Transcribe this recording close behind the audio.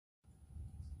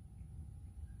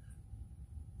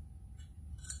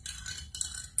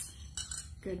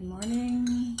Good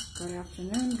morning, good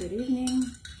afternoon, good evening,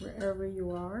 wherever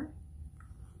you are.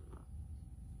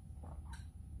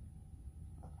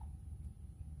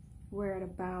 We're at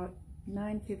about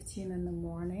 9:15 in the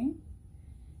morning,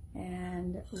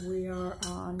 and we are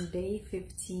on day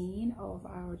 15 of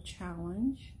our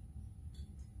challenge.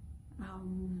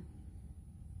 I'm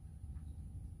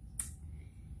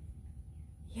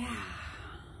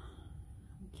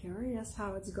curious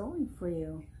how it's going for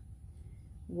you.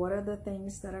 What are the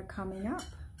things that are coming up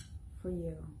for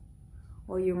you?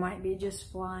 Or you might be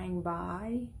just flying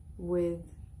by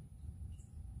with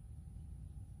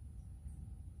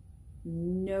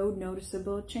no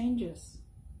noticeable changes.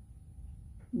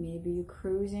 Maybe you're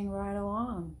cruising right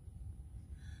along.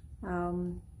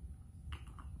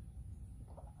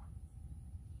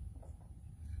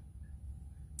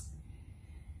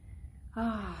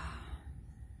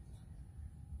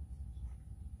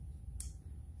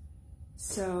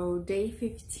 So day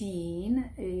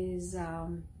 15 is,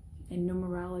 in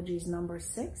numerology, is number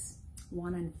 6.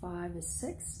 1 and 5 is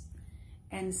 6.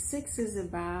 And 6 is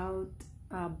about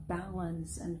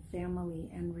balance and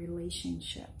family and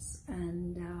relationships.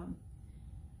 And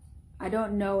I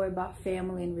don't know about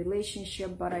family and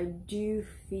relationship, but I do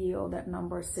feel that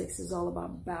number 6 is all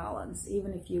about balance.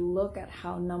 Even if you look at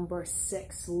how number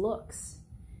 6 looks,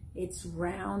 it's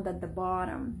round at the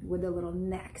bottom with a little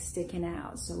neck sticking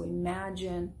out. So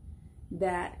imagine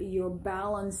that you're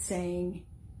balancing,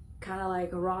 kind of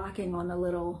like rocking on a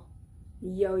little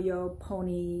yo-yo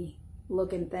pony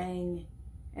looking thing,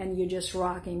 and you're just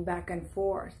rocking back and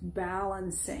forth,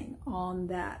 balancing on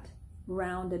that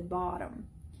rounded bottom.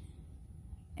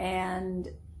 And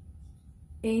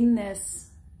in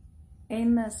this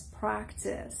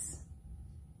practice,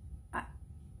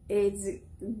 it's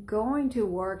going to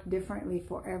work differently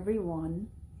for everyone.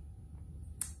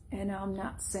 And I'm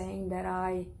not saying that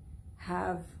I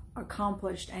have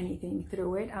accomplished anything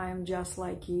through it. I'm just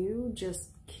like you, just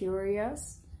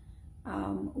curious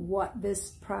what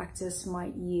this practice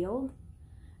might yield.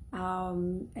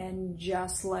 And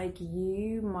just like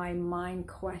you, my mind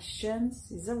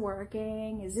questions, is it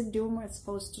working? Is it doing what it's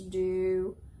supposed to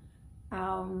do?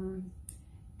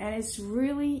 And it's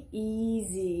really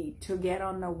easy to get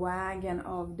on the wagon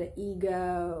of the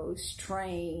ego's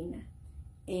train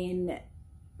in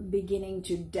beginning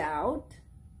to doubt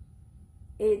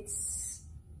its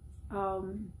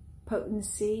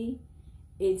potency.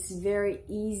 It's very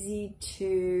easy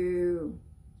to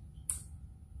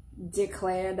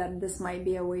declare that this might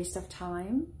be a waste of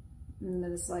time. And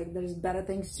it's like, there's better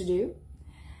things to do.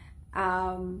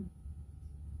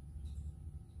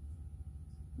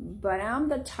 But I'm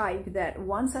the type that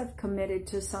once I've committed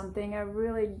to something, I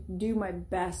really do my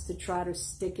best to try to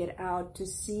stick it out, to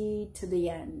see to the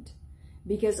end.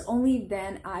 Because only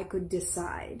then I could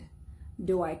decide.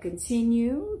 Do I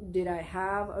continue? Did I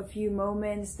have a few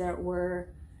moments that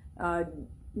were,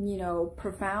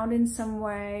 profound in some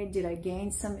way? Did I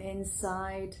gain some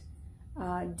insight?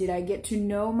 Did I get to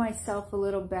know myself a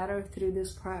little better through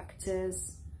this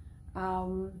practice?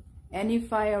 And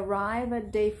if I arrive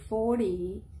at day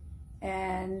 40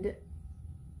 and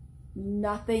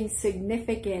nothing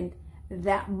significant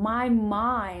that my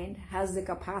mind has the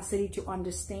capacity to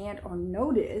understand or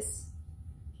notice,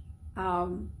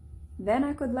 then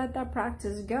I could let that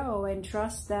practice go and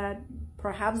trust that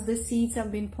perhaps the seeds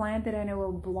have been planted and it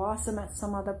will blossom at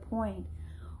some other point.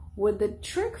 What the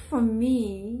trick for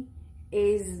me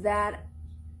is that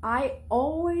I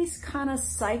always kind of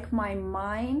psych my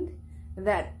mind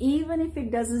that even if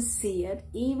it doesn't see it,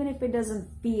 even if it doesn't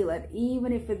feel it,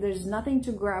 even if there's nothing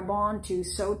to grab onto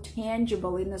so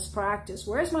tangible in this practice,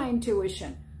 where's my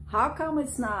intuition? How come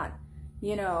it's not,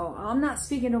 I'm not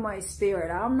speaking to my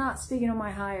spirit, I'm not speaking to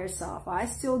my higher self, I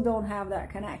still don't have that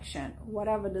connection,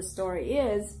 whatever the story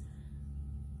is.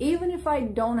 Even if I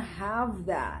don't have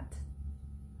that,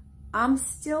 I'm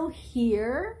still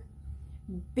here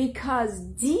because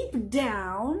deep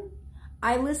down,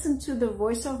 I listen to the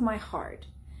voice of my heart,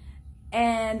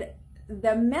 and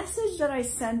the message that I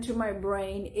send to my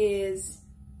brain is,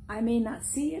 I may not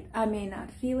see it, I may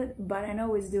not feel it, but I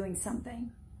know it's doing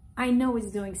something. I know it's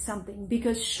doing something,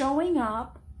 because showing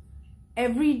up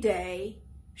every day,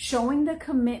 showing the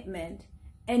commitment,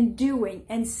 and doing,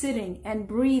 and sitting, and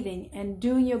breathing, and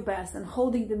doing your best, and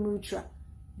holding the mudra,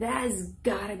 there's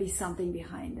gotta be something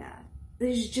behind that.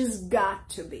 There's just got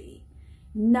to be.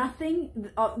 Nothing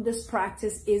of this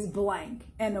practice is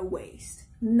blank and a waste.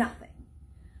 Nothing.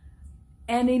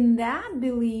 And in that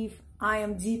belief, I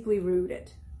am deeply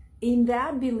rooted. In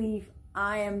that belief,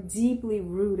 I am deeply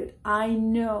rooted. I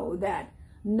know that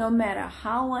no matter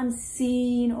how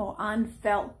unseen or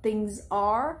unfelt things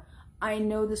are, I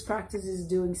know this practice is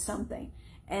doing something.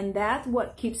 And that's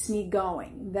what keeps me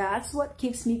going. That's what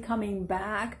keeps me coming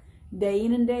back day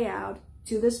in and day out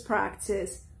to this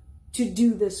practice to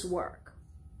do this work.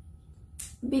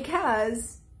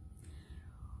 Because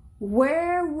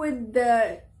where would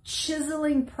the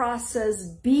chiseling process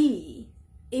be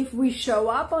if we show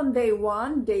up on day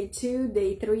 1, day 2,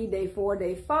 day 3, day 4,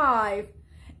 day 5,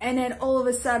 and then all of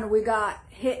a sudden we got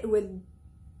hit with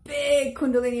big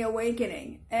Kundalini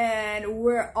awakening and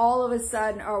we're all of a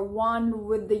sudden are one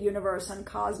with the universe and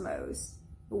cosmos?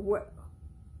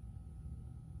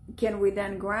 Can we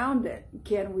then ground it?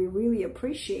 Can we really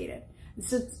appreciate it?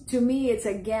 So to me, it's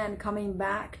again coming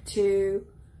back to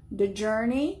the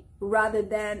journey rather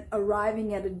than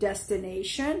arriving at a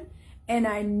destination. And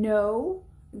I know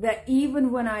that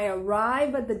even when I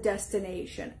arrive at the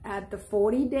destination at the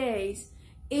 40 days,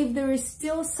 if there is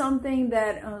still something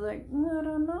that I was like, I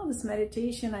don't know, this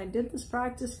meditation, I did this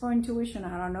practice for intuition,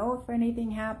 I don't know if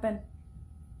anything happened.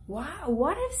 Wow,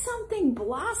 what if something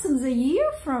blossoms a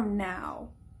year from now?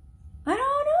 I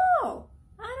don't know.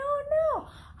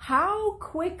 How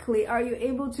quickly are you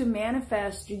able to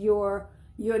manifest your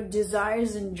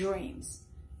desires and dreams?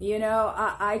 You know,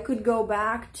 I could go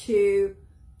back to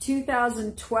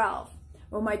 2012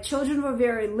 when my children were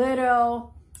very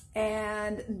little,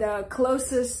 and the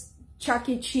closest Chuck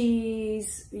E.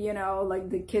 Cheese, you know, like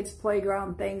the kids'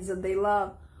 playground things that they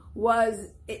love, was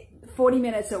 40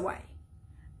 minutes away.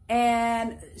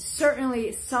 And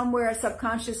certainly somewhere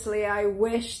subconsciously, I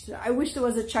wished there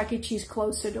was a Chuck E. Cheese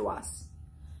closer to us.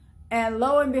 And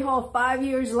lo and behold, 5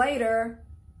 years later,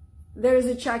 there's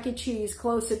a Chuck E. Cheese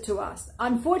closer to us.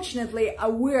 Unfortunately,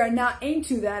 we are not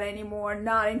into that anymore,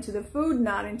 not into the food,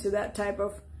 not into that type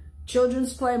of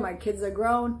children's play. My kids are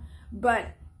grown, but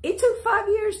it took 5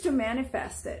 years to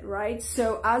manifest it, right?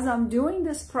 So as I'm doing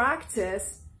this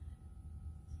practice,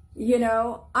 you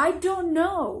know, I don't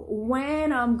know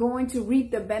when I'm going to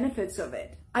reap the benefits of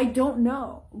it. I don't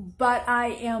know, but I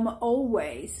am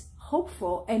always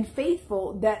hopeful and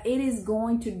faithful that it is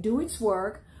going to do its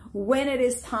work. When it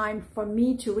is time for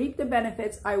me to reap the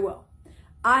benefits, I will.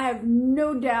 I have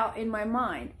no doubt in my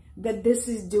mind that this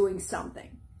is doing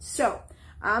something. So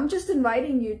I'm just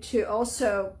inviting you to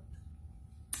also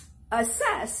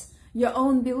assess your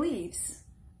own beliefs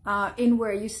in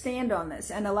where you stand on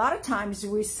this. And a lot of times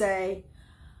we say,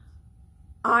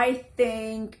 I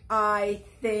think, and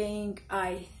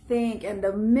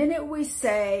the minute we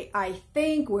say, I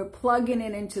think, we're plugging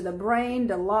it into the brain,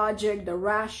 the logic, the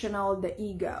rational, the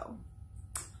ego.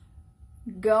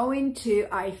 Going to,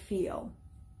 I feel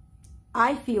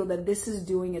that this is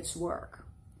doing its work.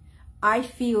 I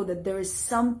feel that there is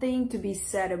something to be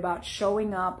said about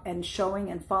showing up and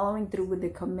showing and following through with the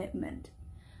commitment.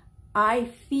 I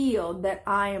feel that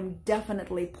I am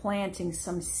definitely planting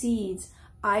some seeds.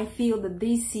 I feel that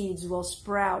these seeds will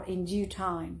sprout in due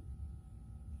time.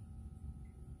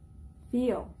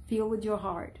 Feel with your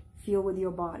heart, feel with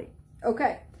your body.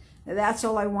 Okay, that's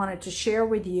all I wanted to share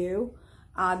with you.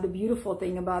 The beautiful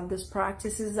thing about this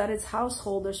practice is that it's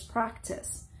householders'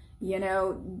 practice. You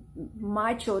know,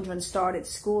 my children started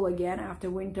school again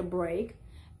after winter break,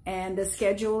 and the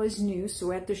schedule is new, so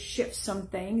we had to shift some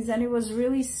things, and it was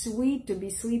really sweet to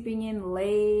be sleeping in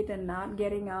late and not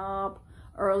getting up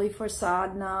early for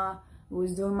sadhana. I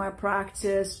was doing my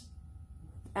practice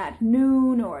at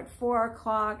noon or at 4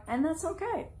 o'clock, and that's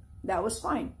okay. That was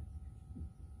fine.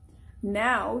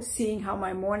 Now, seeing how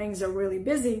my mornings are really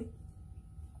busy,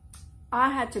 I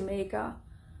had to make a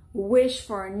wish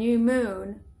for a new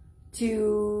moon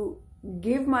to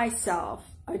give myself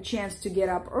a chance to get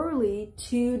up early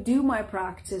to do my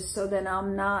practice so that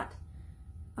I'm not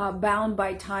bound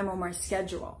by time on my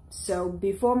schedule. So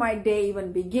before my day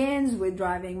even begins with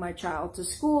driving my child to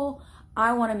school,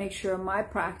 I want to make sure my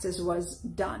practice was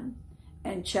done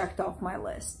and checked off my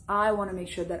list. I want to make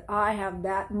sure that I have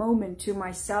that moment to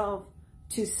myself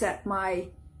to set my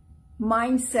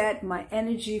mindset, my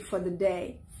energy for the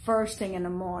day, first thing in the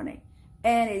morning.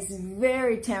 And it's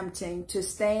very tempting to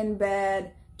stay in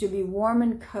bed, to be warm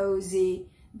and cozy.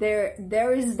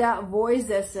 There is that voice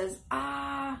that says,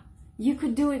 you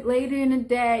could do it later in the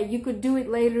day. You could do it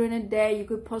later in the day. You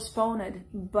could postpone it.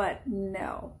 But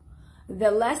no.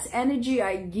 The less energy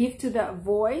I give to that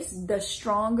voice, the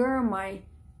stronger my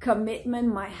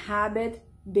commitment, my habit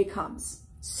becomes.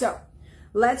 So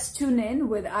let's tune in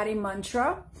with Adi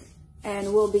Mantra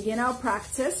and we'll begin our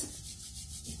practice.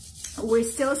 We're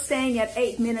still staying at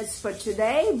 8 minutes for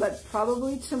today, but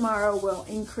probably tomorrow we'll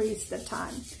increase the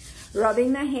time.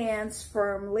 Rubbing the hands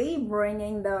firmly,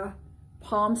 bringing the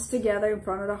palms together in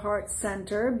front of the heart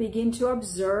center. Begin to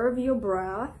observe your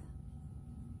breath.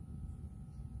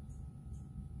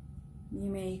 You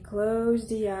may close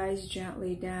the eyes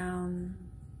gently down.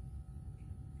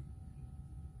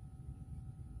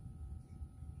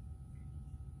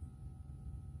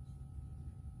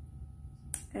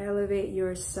 Elevate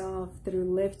yourself through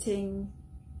lifting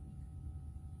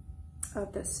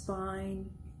of the spine.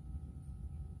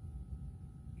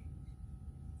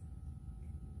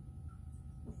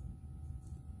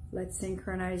 Let's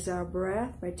synchronize our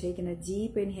breath by taking a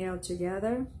deep inhale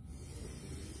together.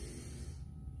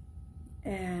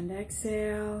 And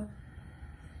exhale.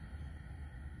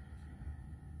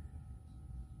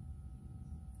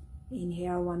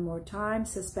 Inhale one more time,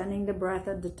 suspending the breath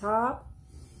at the top.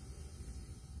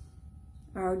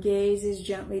 Our gaze is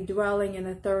gently dwelling in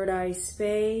the third eye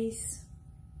space.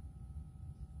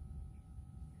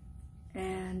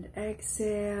 And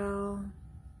exhale.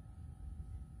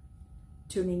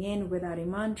 Tuning in with Adi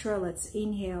Mantra, let's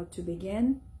inhale to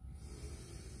begin.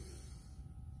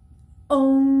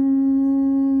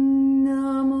 Om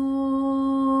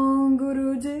Namo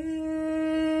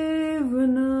Gurudev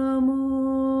Namo.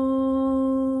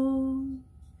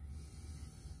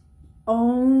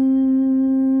 Om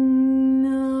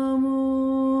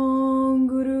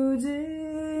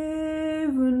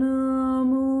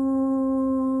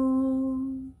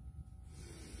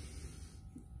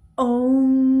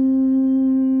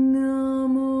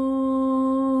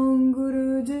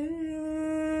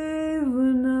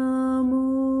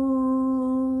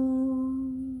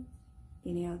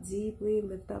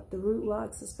up the root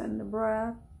lock, suspend the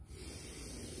breath.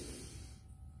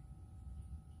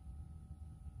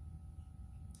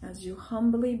 As you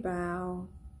humbly bow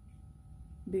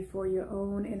before your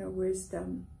own inner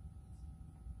wisdom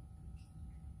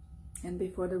and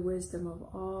before the wisdom of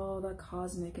all the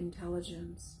cosmic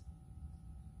intelligence.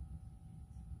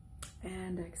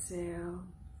 And exhale.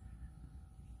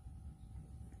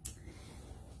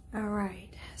 All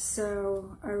right,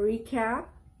 so a recap.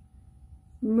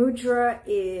 Mudra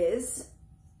is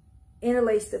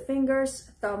interlace the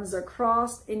fingers, thumbs are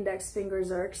crossed, index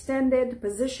fingers are extended,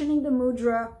 positioning the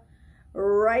mudra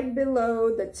right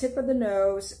below the tip of the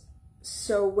nose.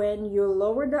 So when you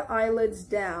lower the eyelids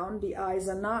down, the eyes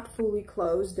are not fully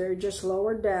closed, they're just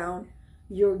lowered down.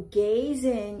 You're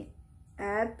gazing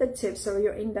at the tips of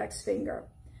your index finger.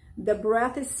 The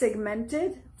breath is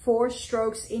segmented, 4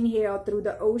 strokes inhale through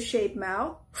the O-shaped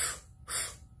mouth.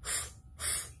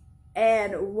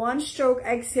 And 1 stroke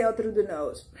exhale through the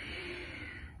nose.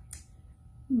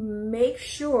 Make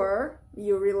sure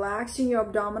you're relaxing your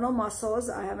abdominal muscles.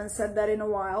 I haven't said that in a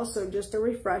while, so just a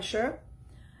refresher.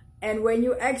 And when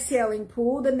you're exhaling,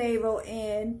 pull the navel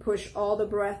in, push all the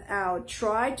breath out.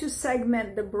 Try to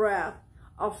segment the breath,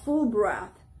 a full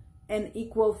breath, and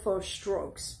equal 4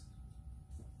 strokes.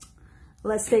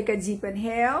 Let's take a deep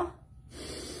inhale.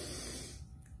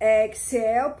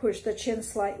 Exhale, push the chin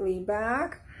slightly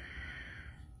back.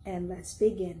 And let's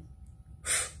begin.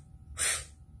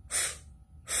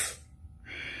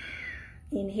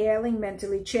 Inhaling,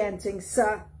 mentally chanting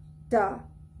sa, da,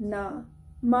 na,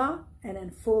 ma, and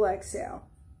then full exhale.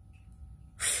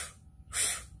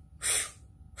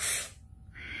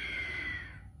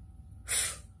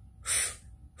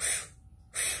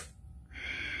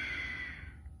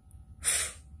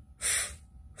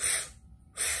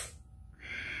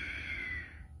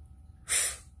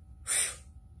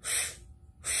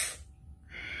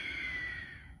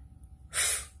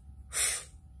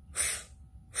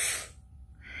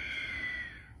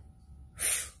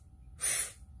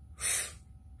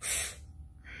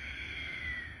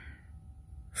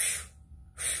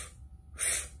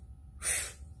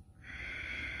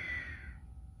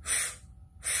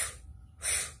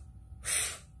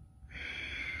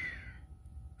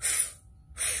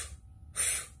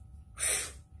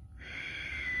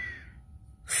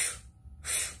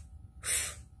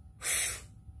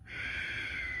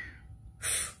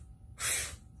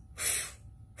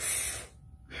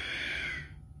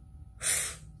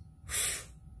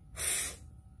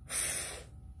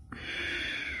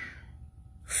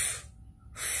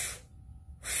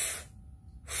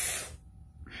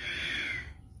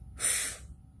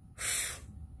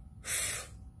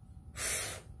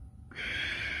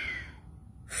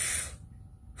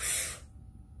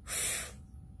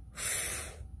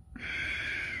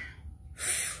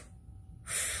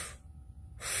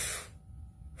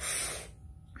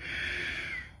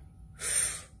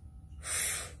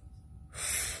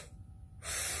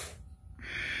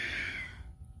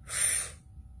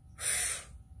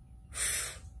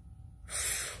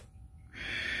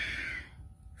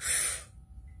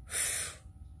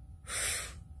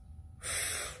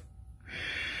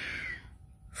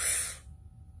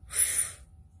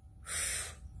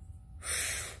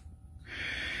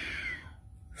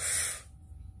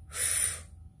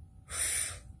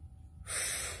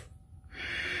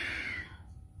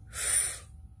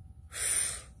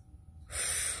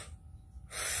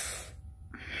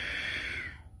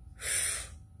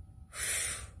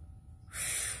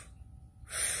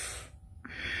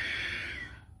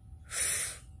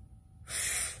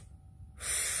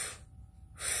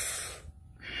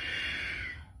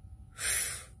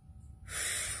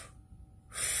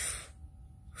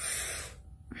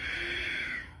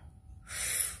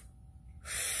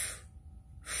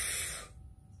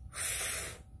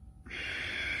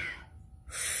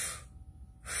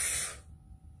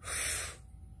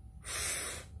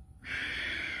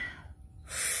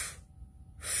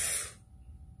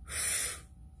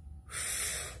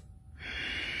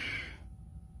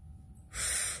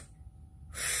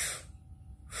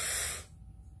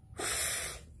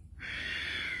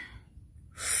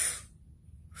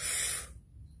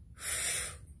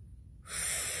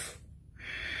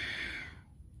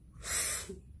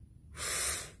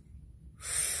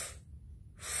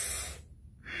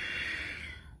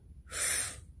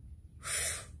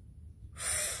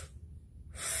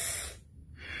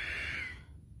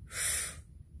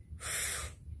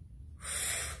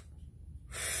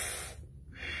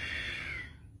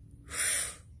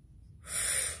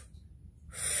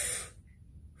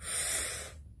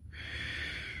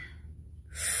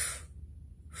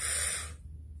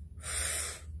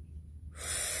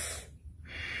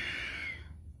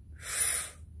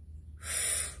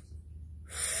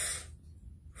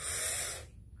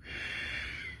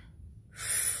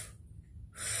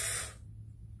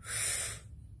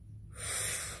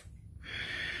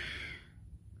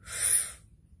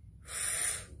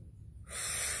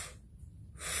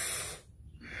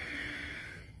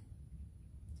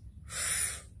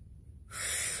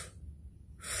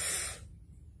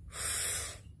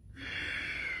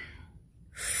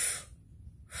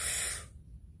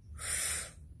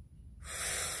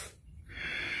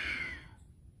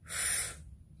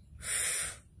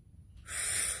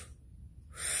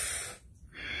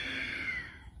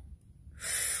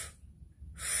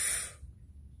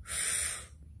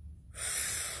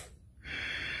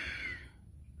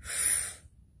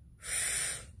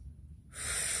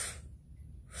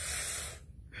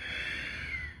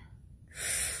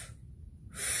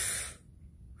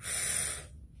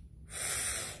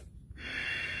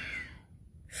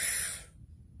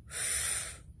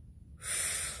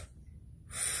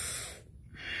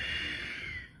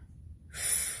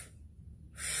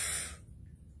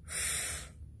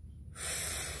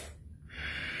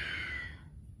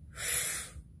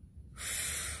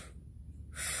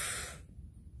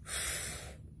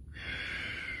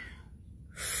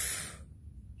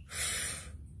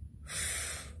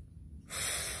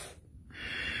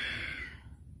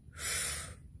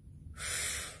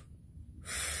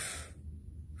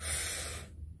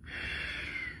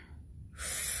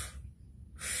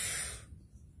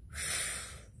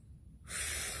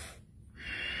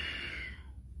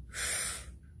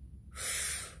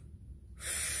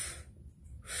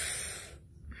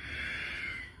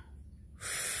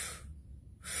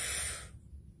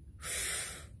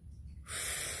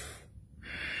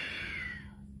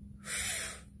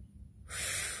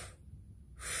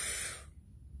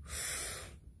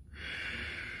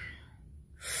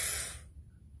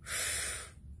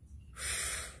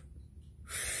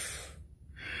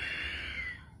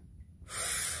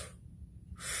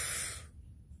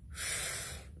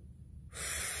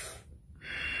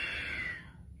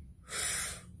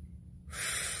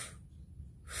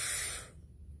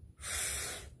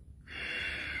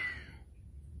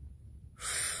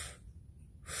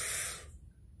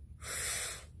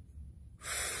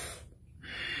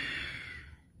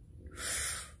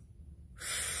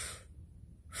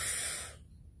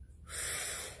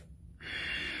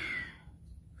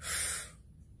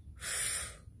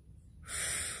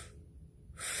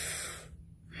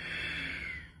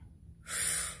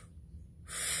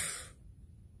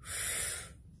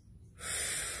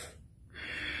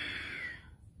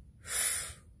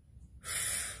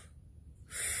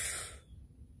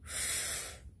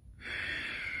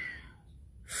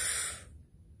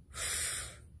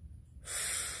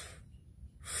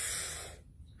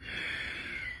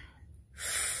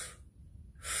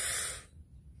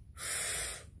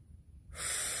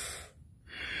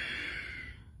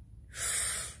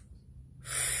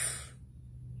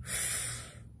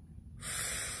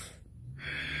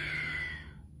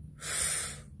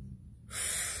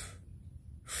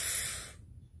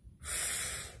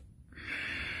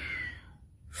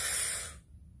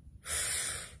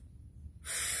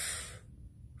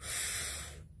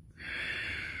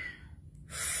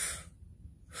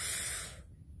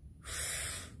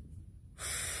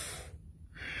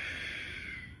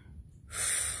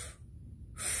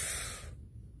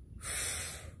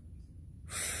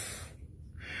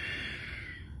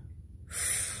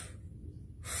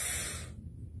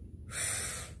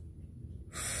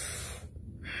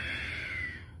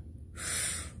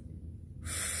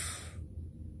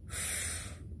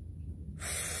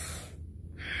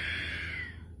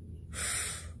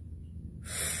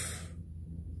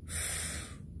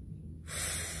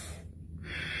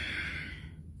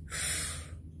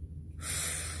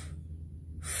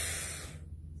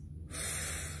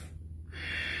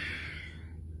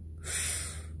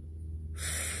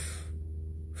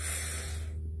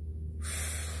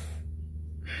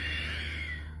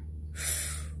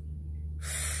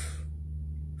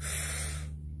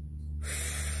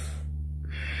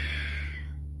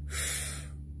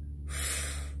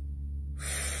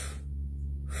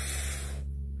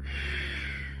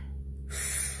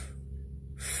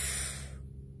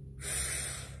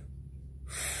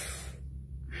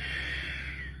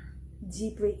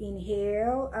 Deeply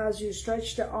inhale as you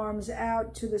stretch the arms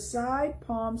out to the side,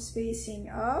 palms facing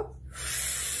up.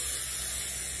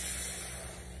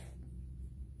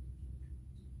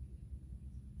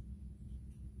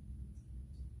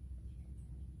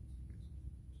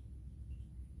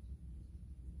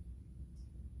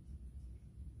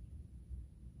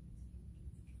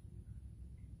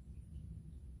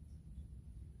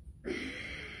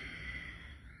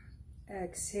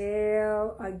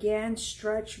 Exhale, again,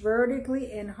 stretch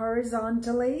vertically and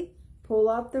horizontally. Pull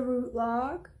up the root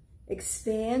log.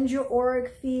 Expand your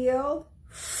auric field.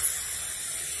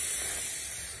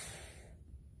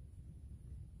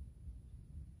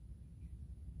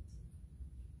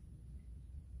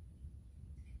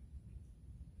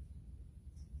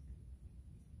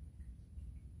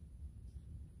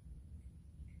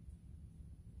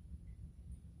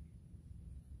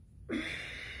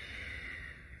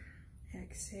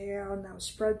 Exhale, now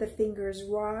spread the fingers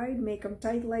wide, make them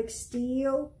tight like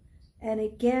steel. And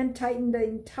again, tighten the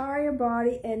entire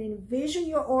body and envision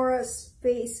your aura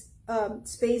space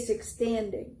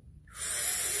expanding.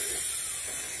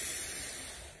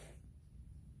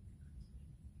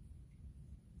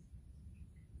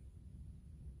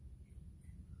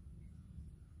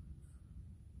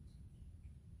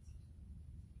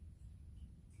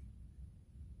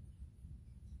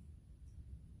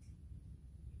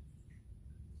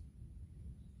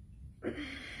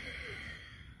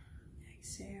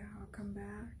 Exhale, come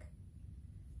back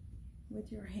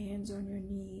with your hands on your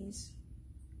knees.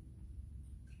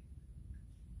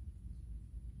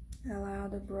 Allow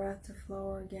the breath to flow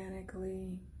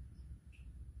organically.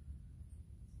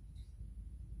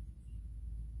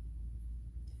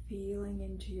 Feeling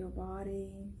into your body.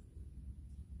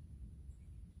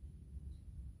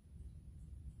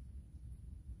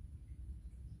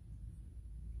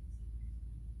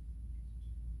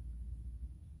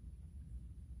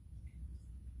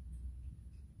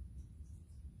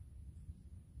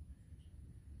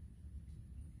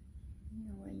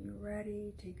 When you're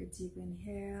ready, take a deep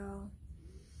inhale.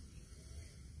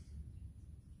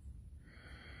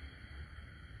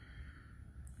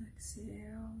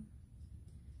 Exhale.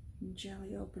 And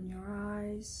gently open your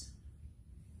eyes.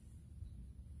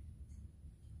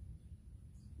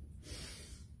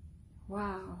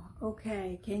 Wow.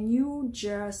 Okay. Can you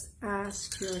just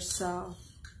ask yourself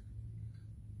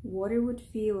what it would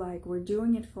feel like? We're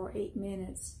doing it for 8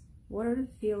 minutes. What would it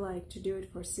feel like to do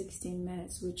it for 16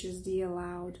 minutes, which is the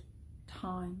allowed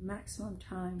time, maximum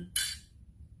time?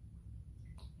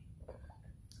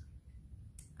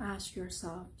 Ask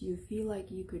yourself, do you feel like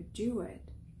you could do it?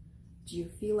 Do you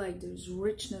feel like there's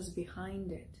richness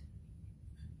behind it?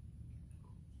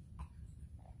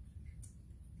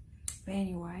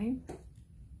 Anyway,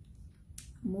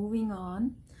 moving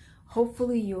on.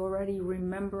 Hopefully you're already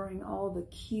remembering all the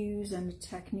cues and the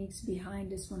techniques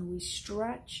behind this when we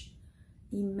stretch.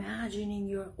 Imagining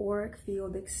your auric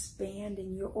field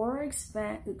expanding. Your aura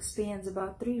expands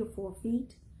about 3 to 4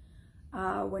 feet.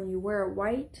 When you wear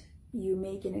white, you're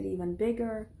making it even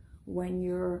bigger. When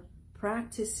you're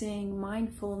practicing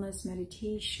mindfulness,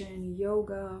 meditation,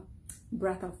 yoga,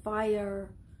 breath of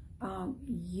fire,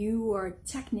 you are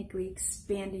technically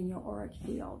expanding your auric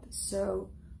field. So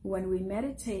when we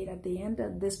meditate at the end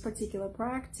of this particular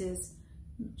practice,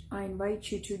 I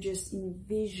invite you to just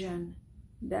envision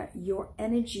that your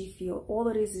energy field, all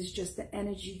it is just the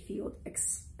energy field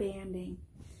expanding.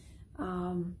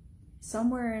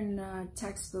 Somewhere in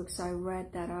textbooks I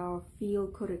read that our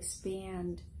field could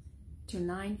expand to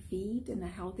 9 feet in a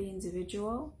healthy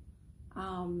individual.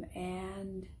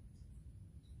 And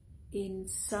in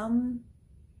some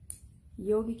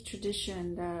yogic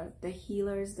tradition, the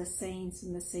healers, the saints,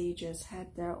 and the sages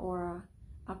had their aura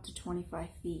up to 25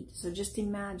 feet. So just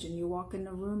imagine you walk in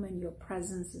a room and your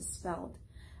presence is felt.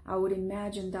 I would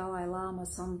imagine Dalai Lama,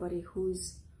 somebody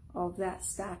who's of that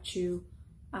stature,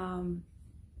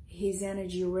 his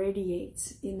energy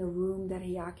radiates in the room that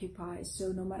he occupies.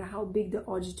 So no matter how big the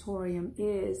auditorium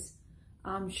is,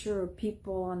 I'm sure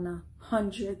people on the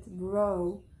 100th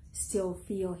row still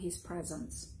feel his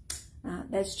presence.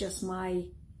 That's just my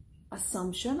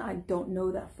assumption. I don't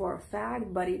know that for a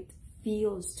fact, but it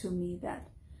feels to me that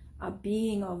a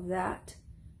being of that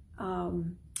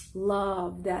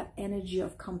love, that energy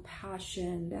of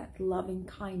compassion, that loving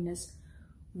kindness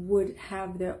would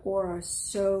have their aura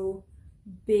so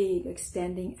big,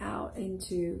 extending out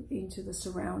into the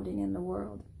surrounding in the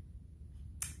world.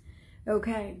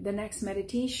 Okay, the next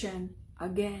meditation,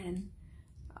 again,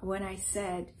 when I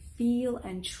said feel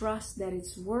and trust that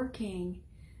it's working,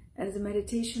 as a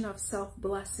meditation of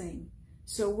self-blessing.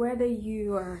 So whether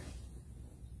you are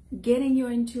getting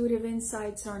your intuitive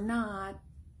insights or not,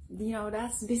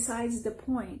 that's besides the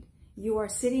point. You are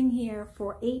sitting here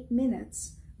for 8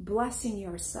 minutes blessing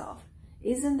yourself.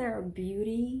 Isn't there a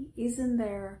beauty? Isn't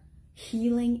there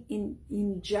healing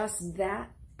in just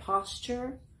that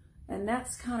posture? And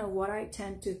that's kind of what I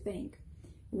tend to think.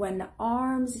 When the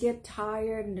arms get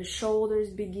tired and the shoulders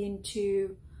begin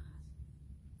to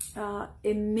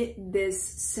emit this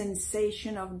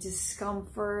sensation of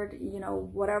discomfort,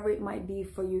 whatever it might be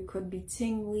for you, it could be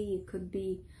tingly, it could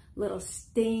be little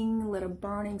sting, little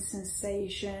burning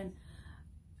sensation.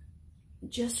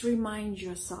 Just remind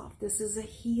yourself, this is a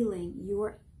healing. You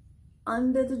are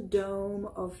under the dome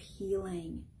of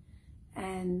healing.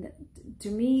 And to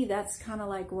me, that's kind of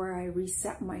like where I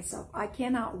reset myself. I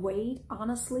cannot wait,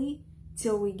 honestly,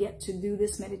 till we get to do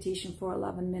this meditation for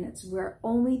 11 minutes. We're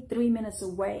only 3 minutes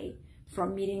away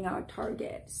from meeting our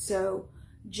target. So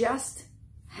just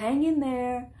hang in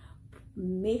there.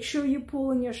 Make sure you're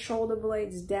pulling your shoulder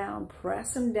blades down,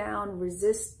 press them down,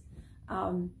 resist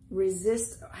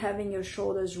having your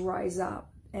shoulders rise up,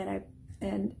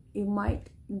 and you might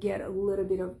get a little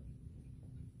bit of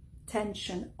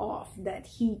tension off, that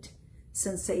heat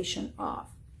sensation off.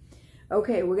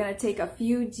 Okay, we're going to take a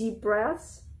few deep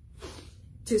breaths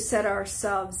to set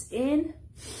ourselves in.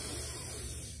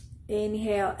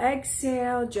 Inhale,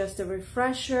 exhale, just a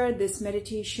refresher. This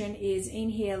meditation is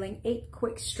inhaling 8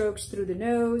 quick strokes through the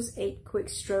nose, 8 quick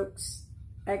strokes,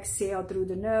 exhale through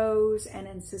the nose, and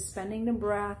then suspending the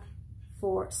breath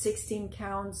for 16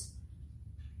 counts,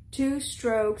 2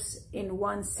 strokes in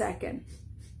 1 second.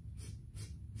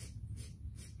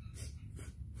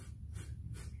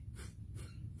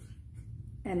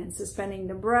 And then suspending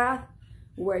the breath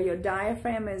where your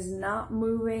diaphragm is not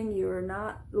moving, you're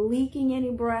not leaking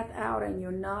any breath out, and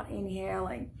you're not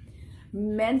inhaling.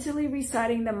 Mentally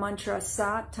reciting the mantra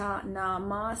Sat Ta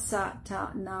Nama, Sat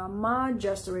Ta Nama.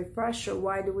 Just a refresher,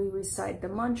 why do we recite the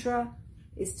mantra?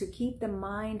 Is to keep the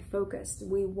mind focused.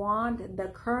 We want the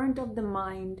current of the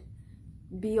mind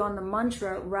be on the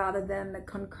mantra rather than the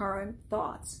concurrent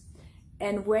thoughts.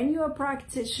 And when you're a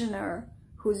practitioner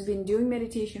who's been doing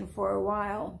meditation for a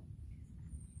while,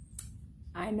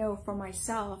 I know for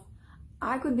myself,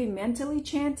 I could be mentally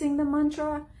chanting the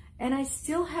mantra and I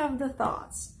still have the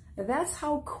thoughts. That's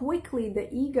how quickly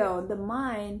the ego, the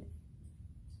mind,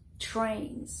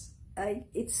 trains.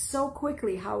 It's so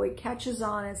quickly how it catches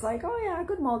on. It's like, oh yeah, I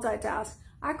could multitask.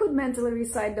 I could mentally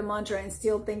recite the mantra and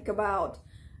still think about,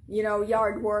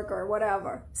 yard work or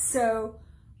whatever. So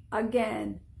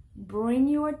again, bring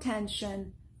your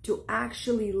attention to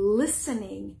actually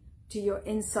listening to your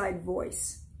inside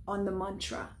voice on the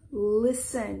mantra.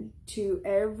 Listen to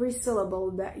every syllable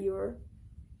that you're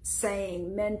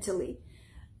saying mentally.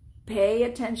 Pay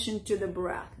attention to the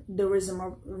breath, the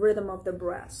rhythm of the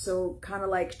breath. So kind of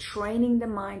like training the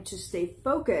mind to stay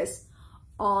focused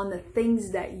on the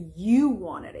things that you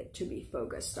wanted it to be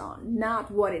focused on,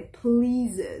 not what it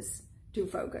pleases to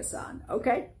focus on.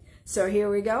 Okay, so here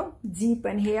we go. Deep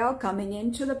inhale, coming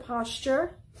into the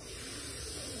posture.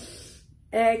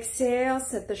 Exhale,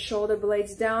 set the shoulder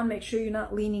blades down. Make sure you're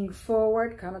not leaning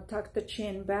forward. Kind of tuck the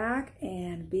chin back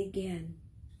and begin.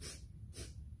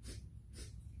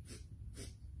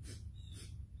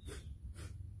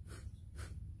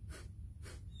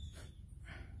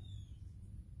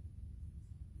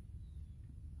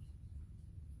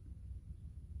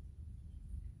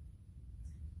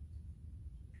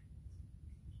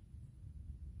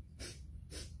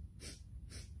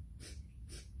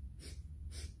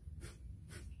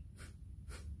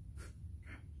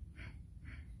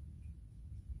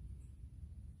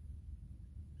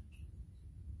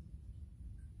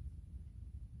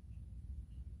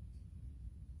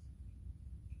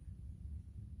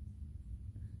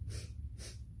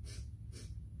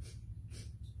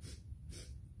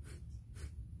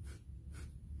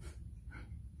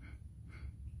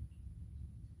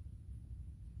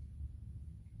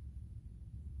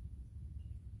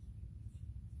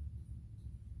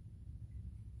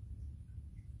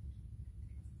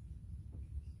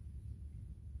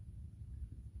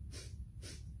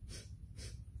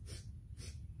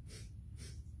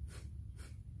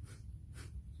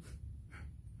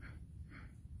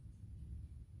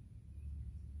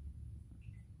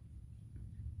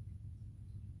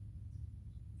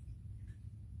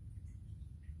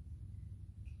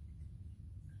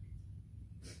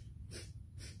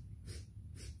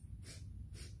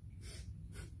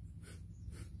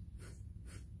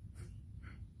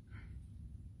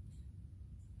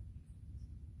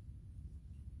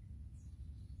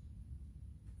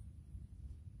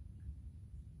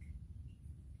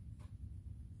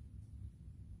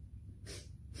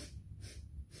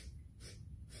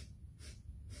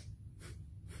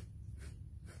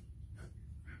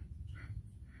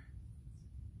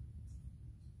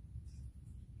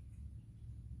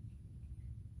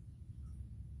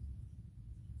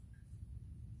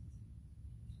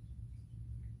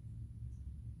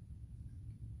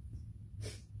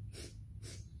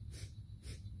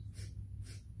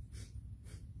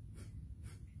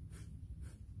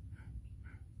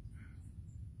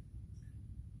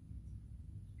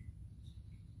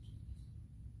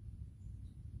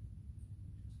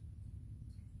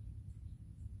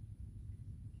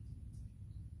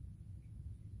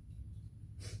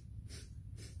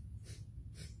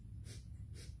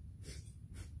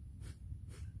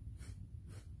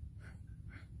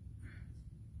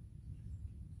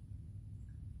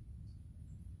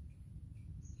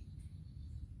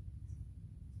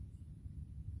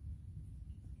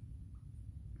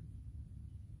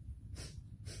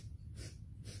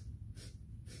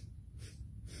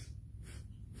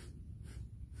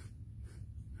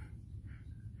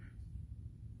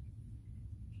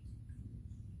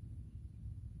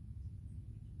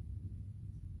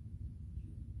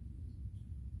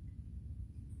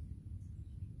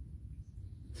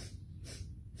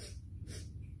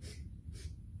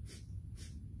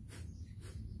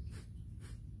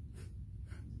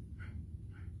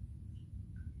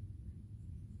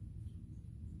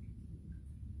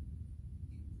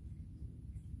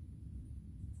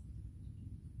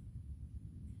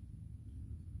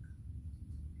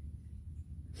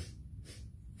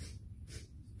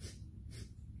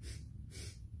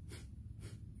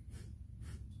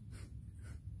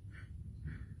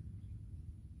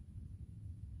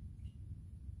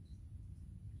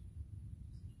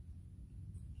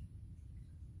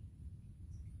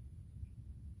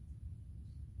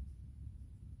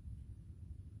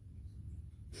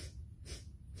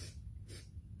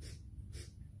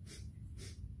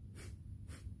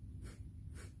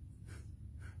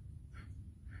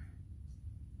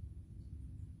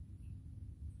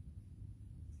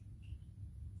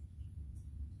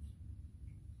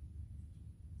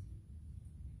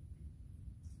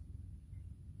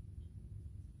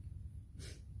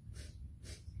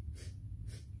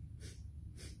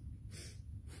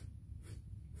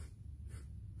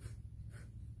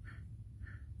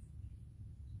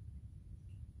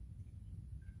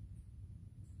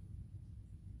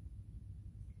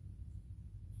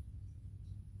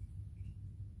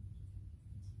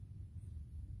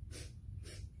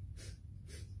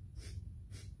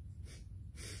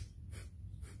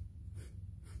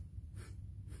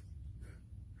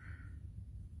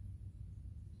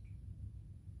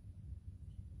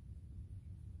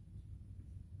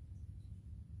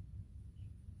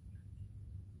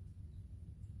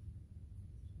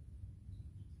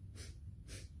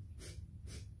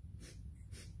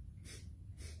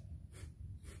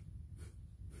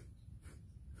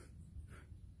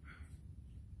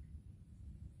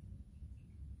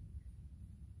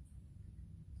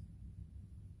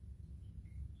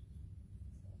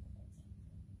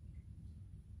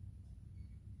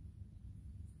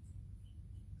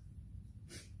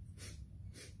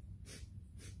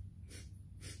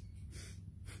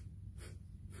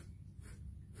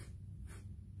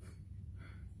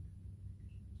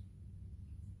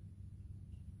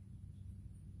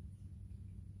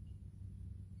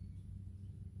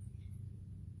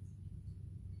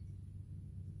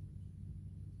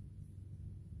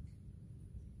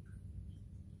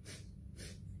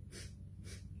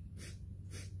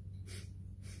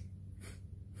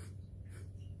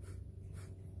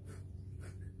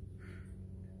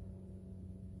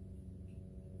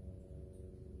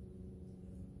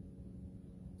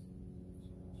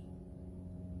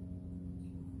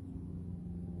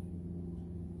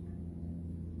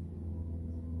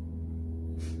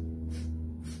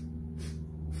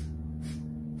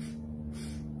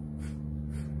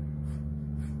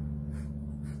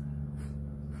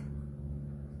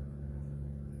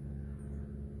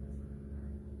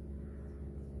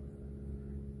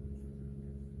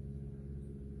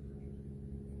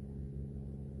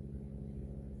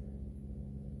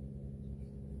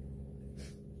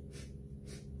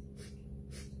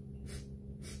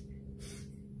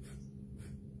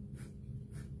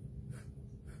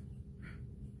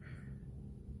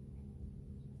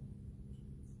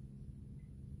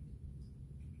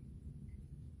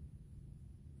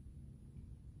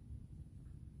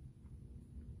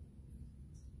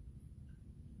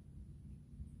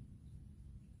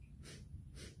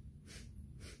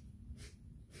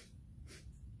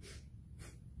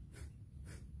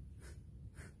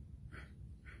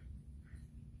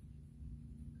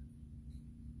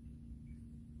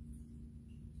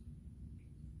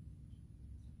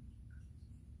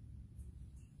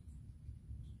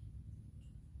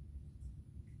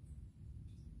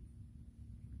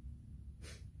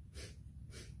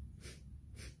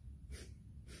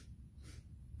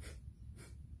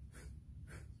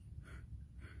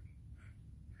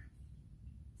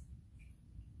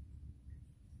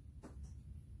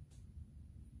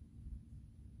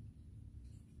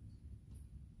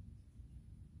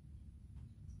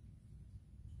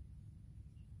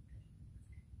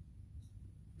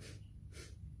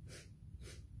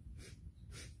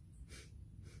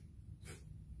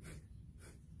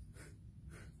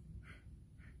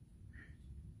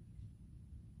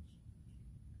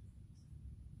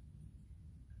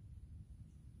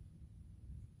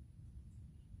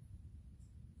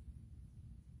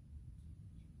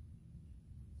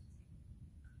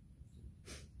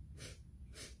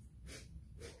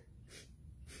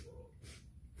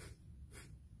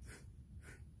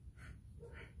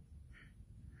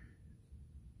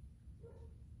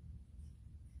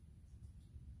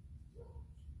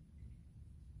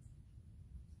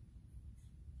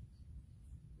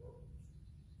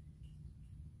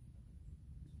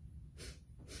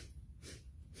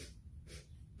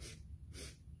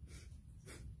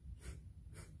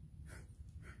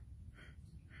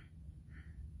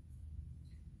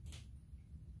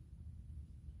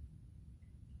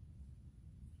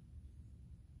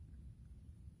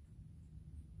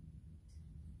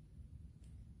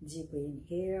 Deeply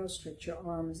inhale, stretch your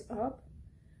arms up.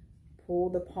 Pull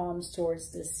the palms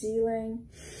towards the ceiling.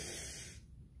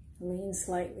 Lean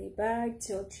slightly back,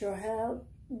 tilt your head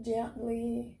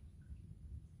gently.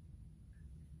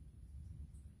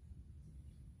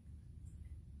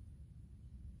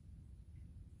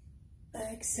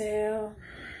 Exhale.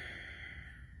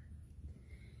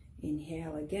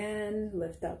 Inhale again,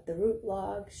 lift up the root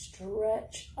log,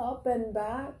 stretch up and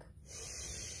back.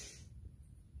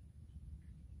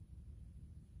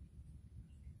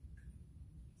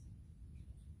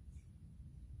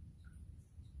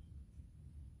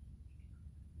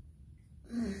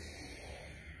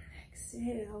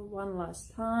 Exhale one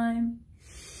last time.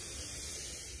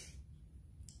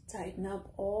 Tighten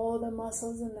up all the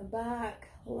muscles in the back,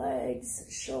 legs,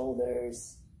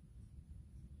 shoulders.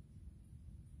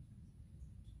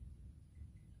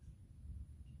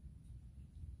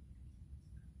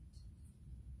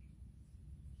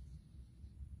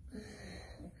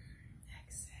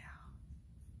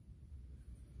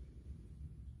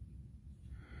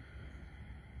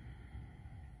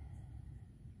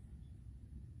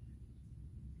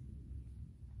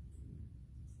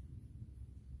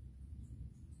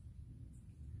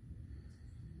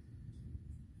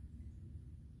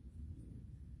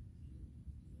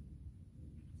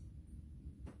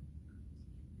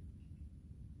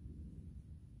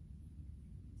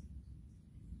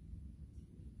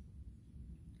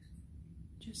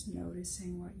 Just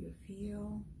noticing what you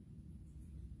feel.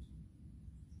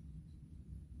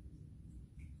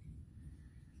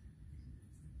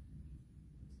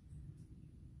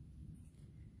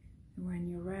 And when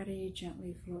you're ready,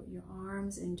 gently float your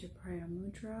arms into prayer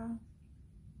mudra.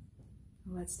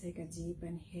 Let's take a deep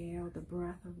inhale, the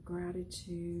breath of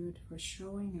gratitude for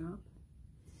showing up.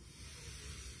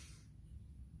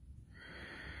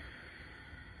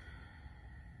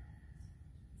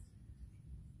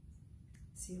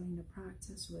 Sealing the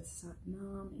practice with Sat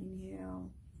Nam. Inhale.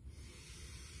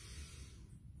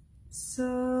 Sat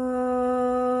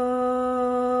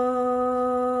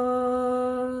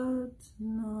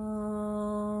Nam.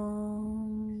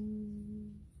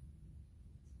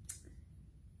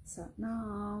 Sat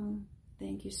Nam.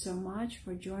 Thank you so much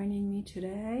for joining me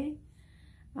today.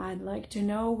 I'd like to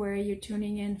know where you're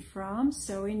tuning in from,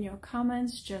 so in your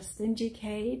comments just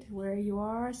indicate where you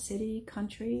are, city,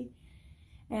 country.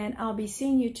 And I'll be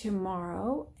seeing you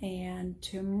tomorrow. And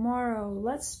tomorrow,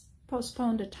 let's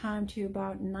postpone the time to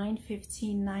about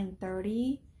 9:15,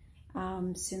 9:30,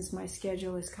 since my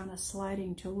schedule is kind of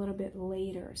sliding to a little bit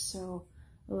later. So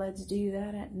let's do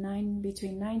that at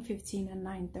between 9:15 and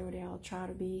 9:30. I'll try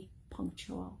to be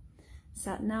punctual.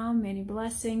 Sat Nam, many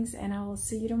blessings, and I will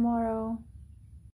see you tomorrow.